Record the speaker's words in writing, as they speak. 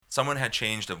Someone had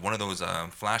changed one of those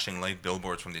flashing light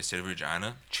billboards from the city of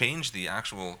Regina. Changed the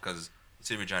actual because the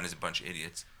city of Regina is a bunch of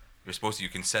idiots. You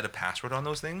can set a password on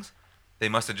those things. They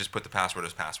must have just put the password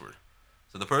as password.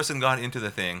 So the person got into the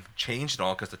thing, changed it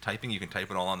all because the typing you can type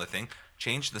it all on the thing.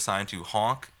 Changed the sign to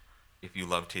honk if you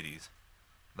love titties.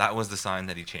 That was the sign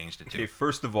that he changed it to. Okay,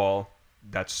 first of all,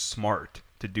 that's smart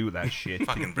to do that shit.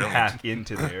 Fucking brilliant. Hack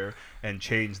into there and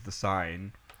change the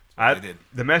sign. They did.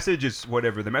 The message is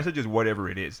whatever. The message is whatever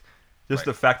it is. Just Right.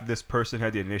 the fact that this person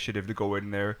had the initiative to go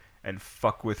in there and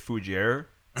fuck with Fujier.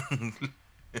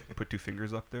 Put two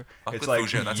fingers up there. Fuck It's with like,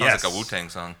 Fujian. That yes. sounds like a Wu-Tang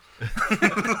song.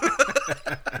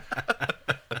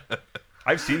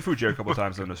 I've seen Fujier a couple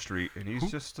times on the street, and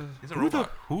he's just He's a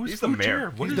robot. Who's He's the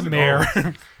mayor. What He's is the it?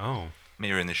 mayor. Oh.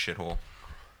 Mayor in this shithole.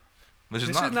 Which is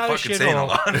This not, is not a fucking saying a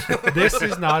shithole. lot. This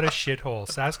is not a shithole.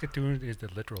 Saskatoon is the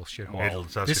literal shithole. Well,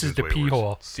 This is Saskatoon's the way pee worse.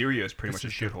 hole. Syria is pretty This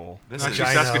much a is the- shithole. This Actually, is,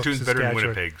 Vagina of Saskatoon's better than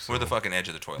Saskatchewan. Winnipeg. So. we're the fucking edge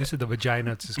of the toilet. This is the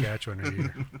vagina of Saskatchewan right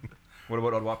here. What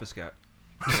about Odwapiskat?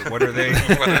 What are they?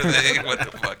 what are they? What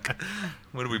the fuck?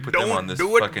 What do we put them on Don't this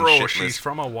do it, fucking bro. shit She's list?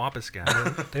 from a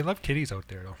Wapiskat. They love kitties out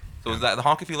there, though. So is that the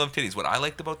honk if you love titties? What I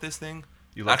liked about this thing,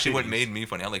 You love actually, what titties. made me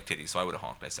funny, I like titties, so I would have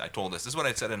honked. I told this. This is what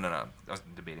I said in I was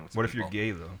debating with some What if people. you're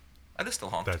gay though? I just still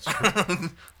honk. That's true. You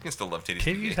can still love titties.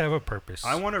 Kitties have a purpose.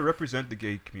 I want to represent the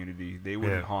gay community. They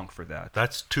wouldn't Yeah. honk for that.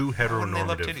 That's too Why wouldn't they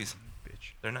love heteronormative. titties?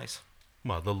 Bitch. They're nice.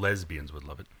 Well, the lesbians would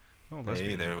love it. Oh, Hey,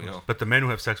 lesbian. there we go. But the men who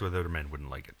have sex with other men wouldn't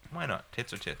like it. Why not?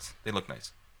 Tits are tits. They look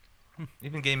nice.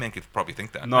 Even gay men could probably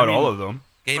think that. Not I mean, all of them.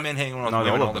 Gay men hang around with Not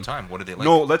women all of all the them. time. What do they like?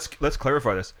 No, let's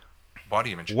clarify this.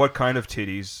 Body image. What kind of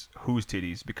titties? Whose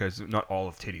titties? Because not all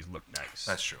of titties look nice.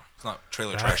 That's true. It's not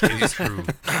trailer trash titties. True.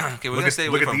 Okay, we're Look gonna stay at,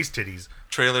 away look at from these titties.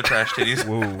 trailer trash titties.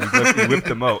 Whoa, we whipped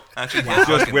them out. Actually, he We has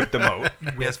just fucking, whipped them out.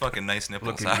 he has fucking nice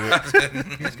nipples. Looking good.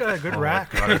 He's got a good Oh,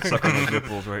 rack. God, I'd suck on those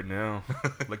nipples right now.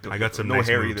 Like I got some no nice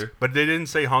hair moves. either. But they didn't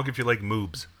say honk if you like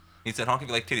moobs. He said honk if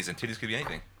you like titties, and titties could be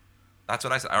anything. That's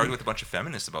what I said. I argued with a bunch of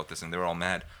feminists about this, and they were all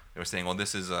mad. They were saying, "Well,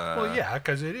 this is Well, yeah,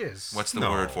 because it is. what's the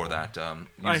No. word for that?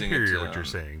 I Using hear it, what you're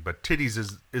saying, but titties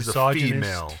is a Misogynist.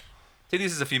 female. Titties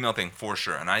is a female thing for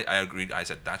sure, and I agreed. I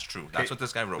said that's true. That's Okay. what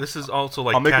this guy wrote. This is also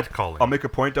like I'll make catcalling. I'll make a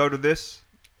point out of this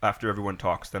after everyone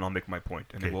talks. Then I'll make my point,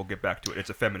 and then Okay. we'll get back to it. It's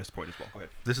a feminist point as well. Go ahead.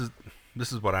 This is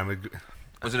what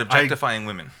Was it objectifying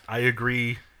women? I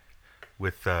agree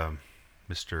with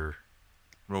Mr.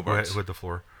 Robarts. with the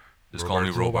floor. Just call me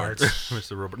Robarts. Robarts.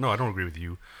 Mr. Robert. No, I don't agree with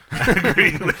you.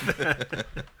 I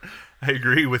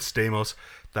agree with Stamos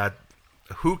that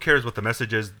who cares what the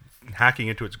message is? Hacking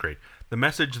into it's great. The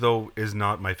message, though, is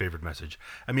not my favorite message.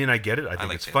 I mean, I get it. I think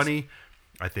like it's tits. funny.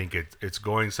 I think it's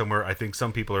going somewhere. I think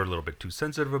some people are a little bit too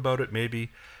sensitive about it,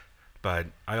 maybe. But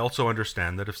I also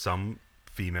understand that if some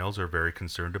females are very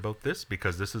concerned about this,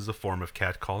 because this is a form of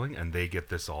catcalling, and they get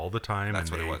this all the time.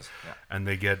 That's and what it they- was,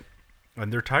 yeah.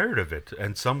 And they're tired of it.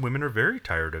 And some women are very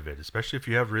tired of it, especially if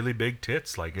you have really big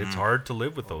tits. Like, it's hard to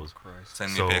live with those.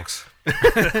 Send me So- pics.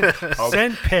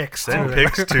 Send pics. Send to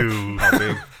pics to How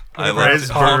big? I love Res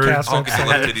podcast honk if you website.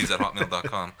 love titties at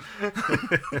hotmail.com.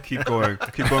 Keep going.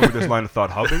 Keep going with this line of thought.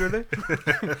 How big are they?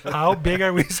 How big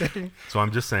are we saying? So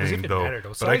I'm just saying, even though, matter, though.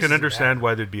 but I Size can is understand bad.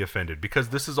 why they'd be offended, because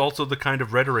this is also the kind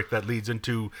of rhetoric that leads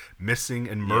into missing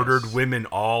and murdered Yes. women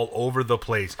all over the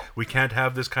place. We can't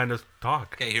have this kind of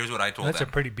talk. Okay, here's what I told That's a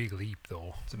them. pretty big leap,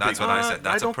 though. That's what I said.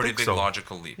 I That's a don't pretty think big so.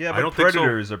 logical leap. Yeah, I but don't think so.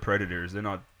 predators are predators. They're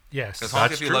not. Yes. Because honk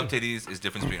That's if you love true. titties is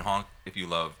difference between honk if you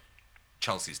love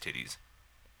Chelsea's titties.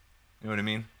 You know what I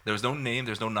mean? There was no name.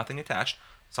 There's no nothing attached.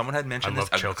 Someone had mentioned I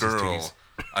this. love Chelsea's titties.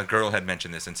 A girl had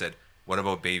mentioned this and said, "What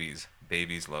about babies?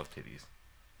 Babies love titties."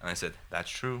 And I said, "That's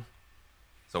true."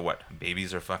 So what?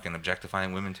 Babies are fucking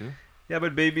objectifying women too? Yeah,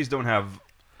 but babies don't have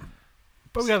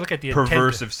But we gotta look at the intent.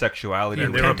 perversive sexuality. The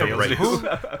the they're way intent a of males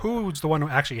right. do. who's the one who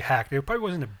actually hacked? It probably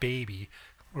wasn't a baby,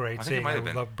 right? I think it Saying might I have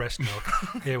been. love breast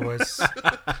milk. It was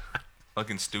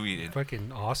Fucking Stewie did.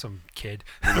 fucking awesome kid.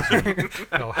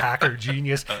 Hacker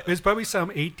genius. It was probably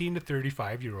some 18 to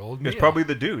 35-year-old. It's probably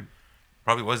the dude.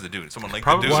 Probably was the dude. Someone like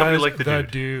Probably the dude. somebody was like the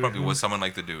dude. Probably was someone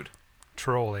like the dude.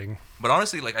 trolling. But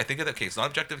honestly, like I think of that case, not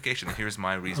objectification. And here's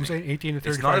my reasoning. I'm saying 18 to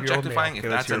It's not 35-year-old objectifying male. if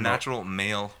Okay, let's that's a hear 'em out. natural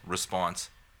male response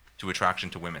to attraction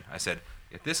to women. I said,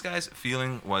 if this guy's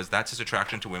feeling was that's his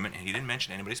attraction to women, and he didn't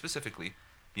mention anybody specifically,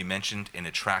 he mentioned an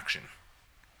attraction.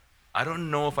 I don't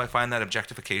know if I find that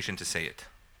objectification to say it.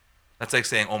 That's like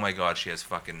saying, oh my god, she has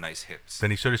fucking nice hips.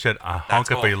 Then he should have said,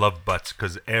 honk all. up you love butts,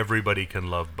 because everybody can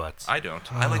love butts. I don't.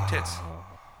 I like tits.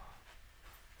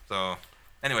 So,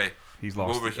 anyway, He's go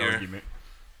lost over the here. argument.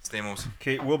 Stamos.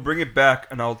 Okay, we'll bring it back,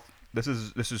 and I'll. This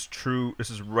is true. This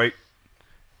is right.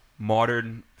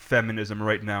 Modern feminism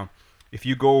right now. If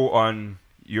you go on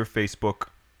your Facebook,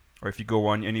 or if you go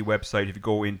on any website, if you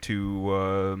go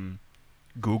into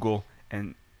Google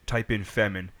and type in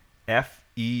Femen,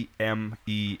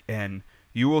 Femen,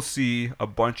 you will see a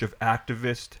bunch of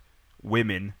activist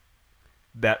women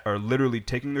that are literally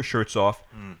taking their shirts off,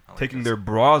 taking their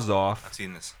bras off. I've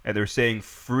seen this. And they're saying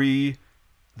free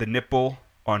the nipple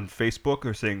on Facebook.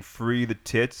 They're saying free the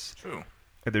tits. True.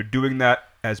 And they're doing that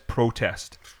as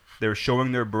protest. They're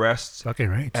showing their breasts Fucking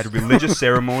right. at religious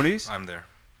ceremonies I'm there.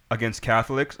 against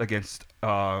Catholics, against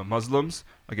Muslims,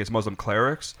 against Muslim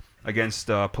clerics, against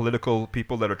political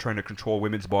people that are trying to control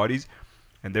women's bodies.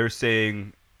 And they're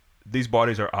saying, these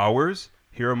bodies are ours.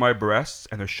 Here are my breasts.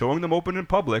 And they're showing them open in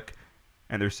public.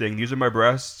 And they're saying, these are my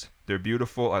breasts. They're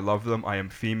beautiful. I love them. I am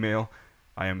female.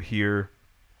 I am here.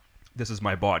 This is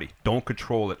my body. Don't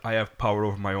control it. I have power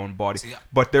over my own body. See,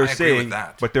 but they're I agree with saying,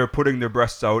 that. but they're putting their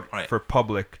breasts out Right. for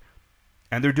public.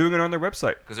 And they're doing it on their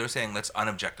website. Because they're saying, let's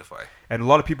unobjectify. And a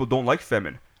lot of people don't like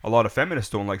Femen. A lot of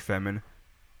feminists don't like Femen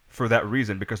for that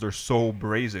reason, because they're so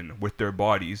brazen with their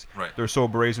bodies. Right. They're so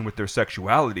brazen with their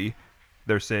sexuality.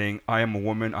 They're saying, I am a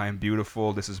woman. I am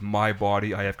beautiful. This is my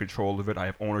body. I have control of it. I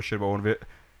have ownership of it.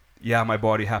 Yeah, my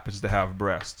body happens to have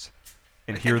breasts.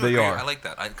 And I here tend to they agree. are. I like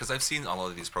that. Because I've seen all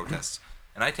of these protests.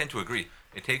 And I tend to agree.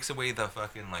 It takes away the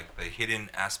fucking, like, the hidden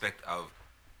aspect of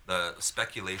the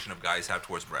speculation of guys have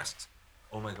towards breasts.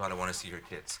 Oh my God, I want to see her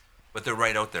tits. But they're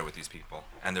right out there with these people.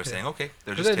 And they're saying, okay,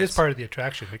 they're just That tits. is part of the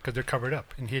attraction because they're covered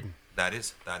up and hidden. That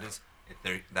is.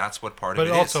 That's what part But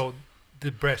of it also, is.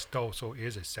 the breast also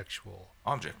is a sexual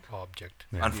Object. object.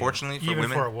 Unfortunately, for Even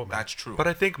women, for a woman. that's true. But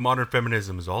I think modern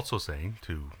feminism is also saying,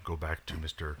 to go back to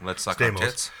Mr. Let's suck on Stamos,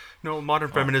 tits. No, modern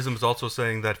feminism is also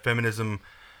saying that feminism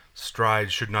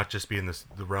strides should not just be in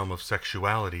the realm of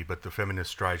sexuality, but the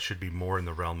feminist stride should be more in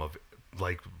the realm of,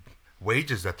 like,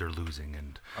 wages that they're losing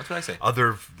and That's what I say.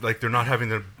 other, like, they're not having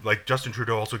the, like, Justin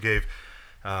Trudeau also gave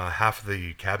half of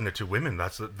the cabinet to women.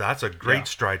 That's a great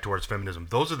stride towards feminism.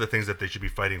 Those are the things that they should be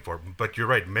fighting for. But you're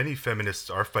right, many feminists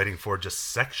are fighting for just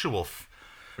sexual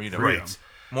Freedom. rights.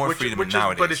 More freedom in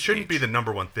nowadays. But it shouldn't be age. the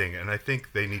number one thing, and I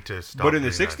think they need to stop. But in the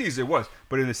doing that. 60s, it was.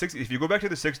 But in the 60s, if you go back to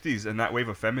the 60s and that wave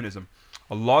of feminism,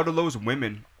 a lot of those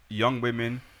women, young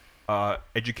women,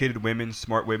 educated women,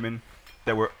 smart women,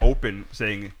 that were open,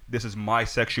 saying, this is my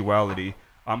sexuality,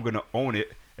 I'm going to own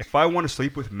it. If I want to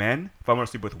sleep with men, if I want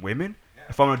to sleep with women,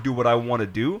 if I want to do what I want to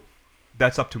do,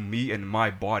 that's up to me and my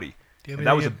body. Do you have And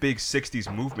that was a any- big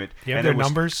 60s movement. Do you have And their it was-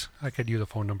 numbers? I could use a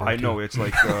phone number. I know, it's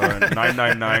like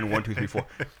 999-1234.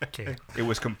 Okay. It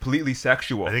was completely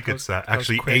sexual. I think it's that was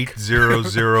actually quick.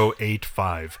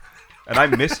 80085. And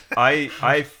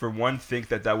I for one think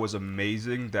that was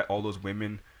amazing that all those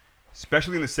women,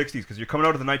 especially in the 60s, because you're coming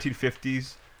out of the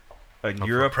 1950s in Of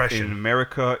Europe, oppression. in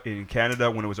America, in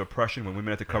Canada, when it was oppression, when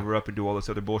women had to cover up and do all this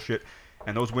other bullshit.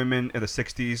 And those women in the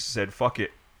 60s said, fuck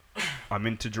it. I'm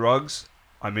into drugs.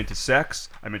 I'm into sex.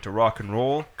 I'm into rock and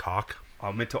roll. Cock.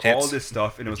 I'm into Tits. all this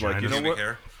stuff. And it was like, you know Vaginas. what?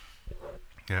 Hair.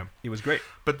 Yeah. It was great.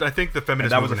 But I think the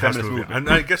feminist And that was movement a has to feminist move. movement.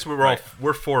 And I guess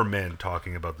we're four men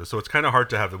talking about this, so it's kind of hard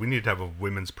to have that. We need to have a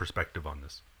women's perspective on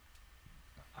this.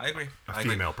 I agree. A I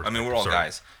agree. female I mean, we're all perspective, sorry.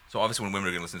 guys. So obviously when women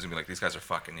are going to listen to me, like, these guys are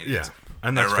fucking Yeah, idiots.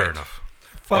 and that's They're fair right. enough.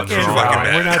 Fucking you're wrong. fucking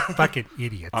bad. We're not fucking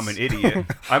idiots. I'm an idiot.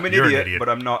 I'm an You're an idiot, idiot. but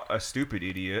I'm not a stupid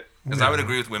idiot. Because I would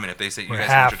agree with women if they say, you We're guys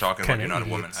know what half you're talking about, kinda you're not a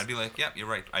woman. idiots. I'd be like, yeah, you're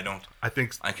right. I don't. I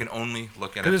think I can only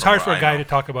look at it Because it's from hard for where a guy I to know.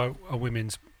 talk about a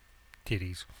women's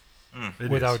titties it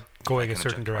without is. going I a can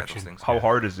certain objectify those direction. things. How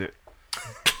hard is it?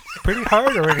 Pretty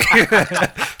hard already.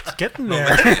 It's getting there.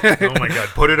 Oh my God,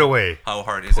 put it away. How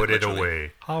hard is Put it? it literally?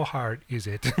 away. How hard is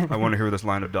it? I want to hear this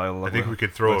line of dialogue. I think we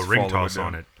could throw Let's a ring follow toss down.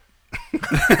 on it.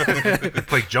 We'd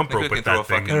play jump I think rope we with can throw a that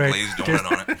thing. fucking All right, glazed just-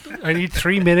 donut on it. I need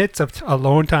 3 minutes of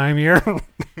alone time here.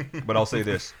 But I'll say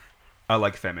this: I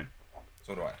like Femin.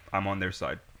 So do I. I'm on their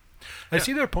side. I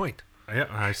see their point. Yeah,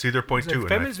 I see their point It's like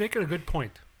too. And Femin is making a good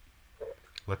point.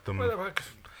 let them.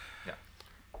 Yeah.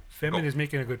 Femin Go. is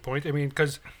making a good point. I mean,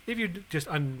 because if you just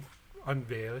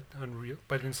unveil it, unreal.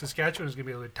 But in Saskatchewan, it's gonna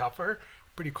be a little tougher.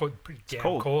 Pretty cold, pretty damn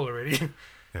cold. cold already.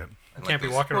 Yeah. You can't be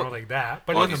walking around like that.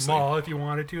 But obviously. in the mall, if you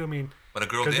wanted to, I mean, But a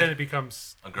girl because then did. it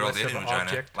becomes A girl less did of in an Regina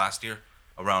object. last year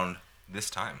around this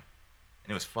time.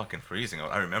 And it was fucking freezing.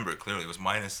 I remember it clearly. It was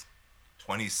minus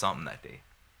 20 something that day.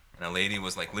 And a lady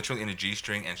was like literally in a G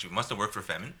string, and she must have worked for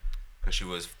Femin because she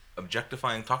was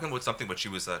objectifying, talking about something, but she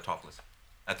was topless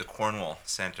at the Cornwall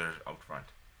Center out front.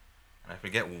 And I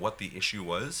forget what the issue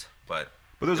was, but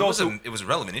there's it was also- it was a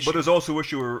relevant issue. But there's also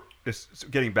issue where this,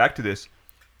 getting back to this.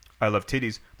 I love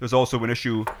titties. There's also an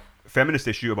issue, feminist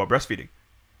issue about breastfeeding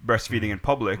in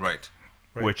public, right.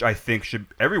 which I think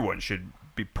everyone should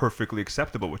be perfectly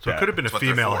acceptable with So that. it could have been a That's what they're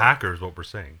female for. hacker, is what we're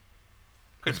saying.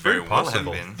 Could It's very very well have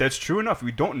possible. been. That's true enough.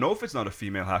 We don't know if it's not a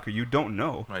female hacker. You don't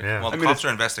know. Right. Yeah. Well, I the mean, cops it's-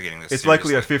 are investigating this. It's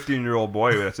likely a seriously. 15-year-old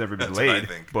boy that's never been That's what I laid,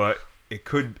 think. but it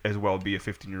could as well be a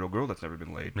 15-year-old girl that's never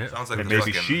been laid. Yeah. Sounds like And the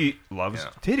maybe fucking- she loves yeah.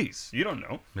 titties. You don't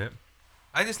know. Yeah.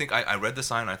 I just think I read the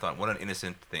sign and I thought, what an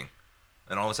innocent thing.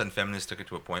 And all of a sudden, feminists took it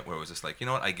to a point where it was just like, you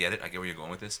know what? I get it. I get where you're going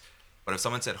with this. But if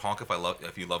someone said honk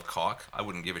if you love cock, I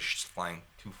wouldn't give a flying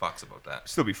two fucks about that.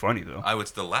 Still be funny though. I would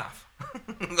still laugh.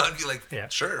 I'd be like, Yeah.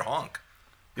 sure, honk.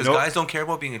 Because You know- guys don't care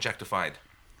about being objectified.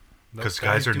 Because Those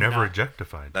guys are do never not.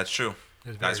 objectified. That's true.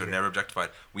 That's Guys very are rare. never objectified.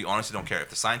 We honestly don't care. If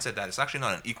the sign said that, it's actually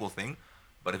not an equal thing.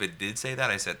 But if it did say that,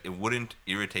 I said it wouldn't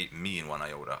irritate me in one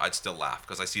iota. I'd still laugh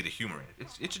because I see the humor in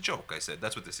it. It's a joke. I said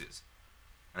that's what this is.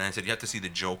 And I said you have to see the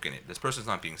joke in it. This person's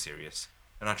not being serious.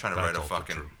 They're not trying to That's write a also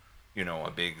fucking, true.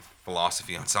 a big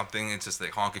philosophy on something. It's just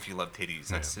like honk if you love titties.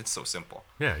 That's Yeah. It's so simple.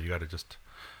 Yeah, you got to just.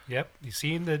 Yep, you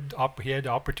seen he had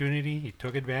opportunity. He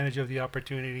took advantage of the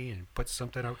opportunity and put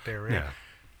something out there, right? Yeah.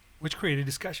 Which created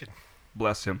discussion.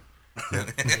 Bless him.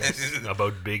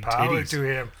 About big Power titties. to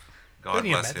him. God Doesn't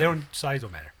even bless matter. Their him. own size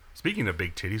don't matter. Speaking of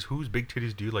big titties, whose big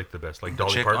titties do you like the best? Like The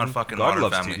Dolly chick Parton, on fucking God Modern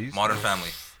loves Family. titties. Modern Family.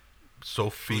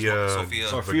 Sophia,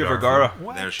 Sophia Vergara.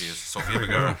 What? There she is. Sophia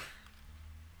Vergara.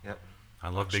 Yep. I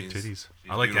love big She's- titties. she's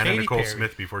I like beautiful. Anna Katy Nicole Perry.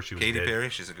 Smith before she was Katy dead. Perry,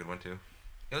 she's a good one too.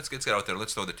 Yeah, let's get out there.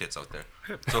 Let's throw the tits out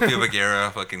there. Sophia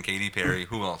Vergara, fucking Katy Perry.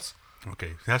 Who else? Okay,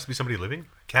 it has to be somebody living.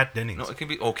 Kat Dennings. No, it can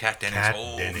be. Oh, Kat Dennings. Kat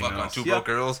Oh, Dennings. fuck on Two Yeah. Broke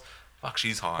Girls. Fuck,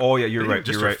 she's hot. Oh yeah, you're right.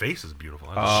 Just You're her right. face is beautiful.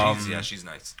 I love she's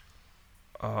nice.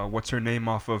 What's her name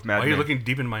off of Mad Why are you Men? looking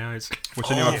deep in my eyes? What's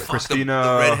her name? Oh, Of fuck, Christina.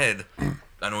 the redhead.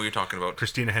 I know what you're talking about.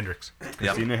 Christina Hendricks.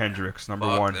 Christina Hendricks, number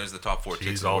Fuck, one. There's the top four tits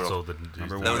She's in the also world. the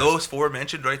Number the- one. Those four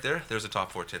mentioned right there. There's the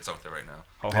top four tits out there right now.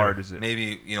 How hard is it?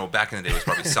 Maybe back in the day it was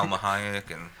probably Selma Hayek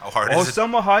and how hard Oh, is it?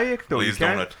 Selma Hayek though. Please You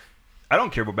can't. donut. I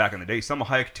don't care about back in the day. Selma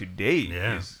Hayek today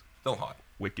Yeah. is Still hot.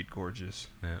 wicked gorgeous.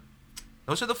 Yeah.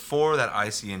 Those are the four that I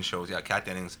see in shows. Yeah, Kat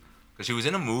Dennings, because she was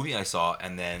in a movie I saw,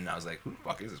 and then I was like, "Who the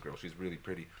fuck is this girl? She's really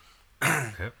pretty."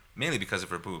 Yep. Mainly because of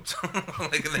her boobs.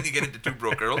 Like, and then you get into Two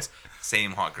Broke Girls,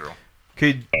 same hot girl.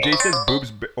 Okay, Jay says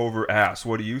boobs over ass.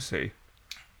 What do you say?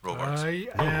 Robards.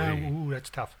 Ooh, that's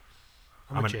tough.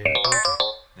 I'm I'm a an- Jay.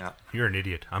 Yeah. You're an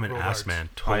idiot. I'm an Robards. ass man.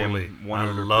 I am Totally. I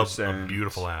love a 100%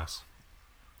 beautiful ass.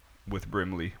 With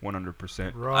Brimley,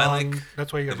 100%. Wrong. I like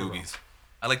That's why you the guys are wrong. boobies.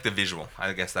 I like the visual.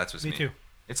 I guess that's what's Me too.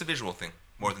 It's a visual thing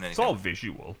more than It's anything. all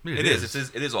visual. It is.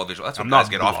 It is all visual. That's what I'm guys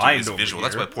not get off to. blind Is over visual.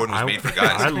 That's here. why porn was made for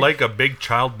guys. I like a big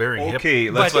childbearing hip.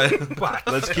 Okay, let's But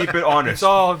let's keep it honest. it's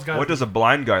all it's got. What does a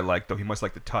blind guy like though? He must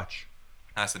like the touch.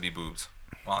 Has to be boobs.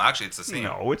 Well, actually, it's the same.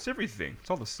 No, it's everything. It's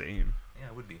all the same. Yeah,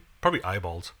 it would be. Probably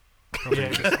eyeballs. Yeah.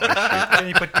 Then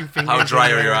you put two fingers. How dry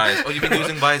in are there. your eyes? Oh, you've been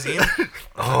using Visine?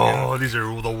 Oh, these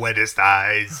are the wettest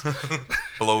eyes.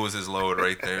 Blows his load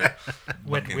right there.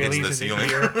 Wet Fucking hits willies the in the ceiling.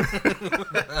 ear.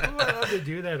 Who allowed to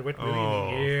do that? Wet willy in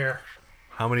Oh. the ear.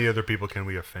 How many other people can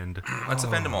we offend? Let's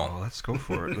offend them Oh, all. let's go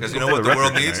for it. Because Let's you go know for what the record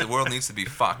world needs? tonight. The world needs to be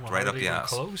fucked Why right are up they the even ass.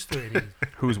 Close to it.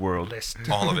 Whose world? List.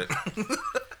 All of it.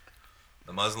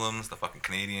 The Muslims, the fucking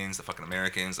Canadians, the fucking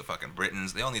Americans, the fucking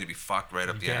Britons, they all need to be fucked right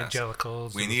up the ass.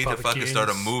 Evangelicals. We the need to fucking start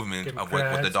a Republicans, movement of when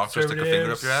the Democrats, doctor stick a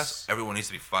finger up your ass. conservatives. Everyone needs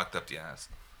to be fucked up the ass.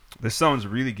 This sounds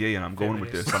really gay, and I'm going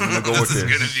with this. I'm Feminist. gonna go with This is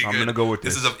this. gonna be I'm good. gonna go with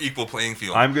This this. is an equal playing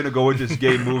field. I'm gonna go with this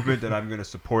gay movement, and I'm gonna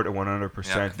support it 100%.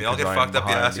 Yeah, they all because get I am fucked up the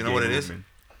behind ass. You know gay what it is? movement.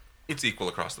 It's equal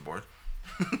across the board.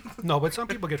 No, but some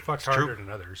people get fucked harder than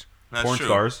others. That's Porn true.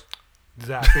 stars.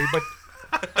 Exactly, but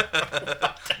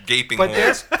Gaping but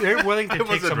holes. they're willing to take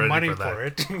wasn't some ready money for for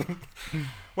that. it.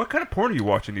 What kind of porn are you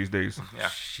watching these days? Yeah,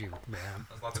 Shoot, man.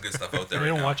 there's lots of good stuff out there I right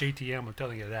don't now. watch ATM. I'm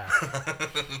telling you that.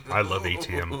 I love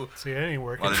ATM. See, that ain't A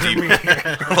working lot of for deep, me.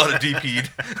 a lot of DP'd,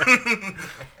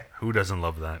 Who doesn't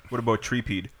love that? What about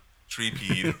Treepeed? tree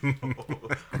peed,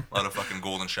 a lot of fucking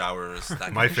golden showers.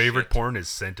 That My kind of favorite shit. porn is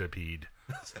Centipede.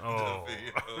 Oh.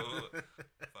 Centipede.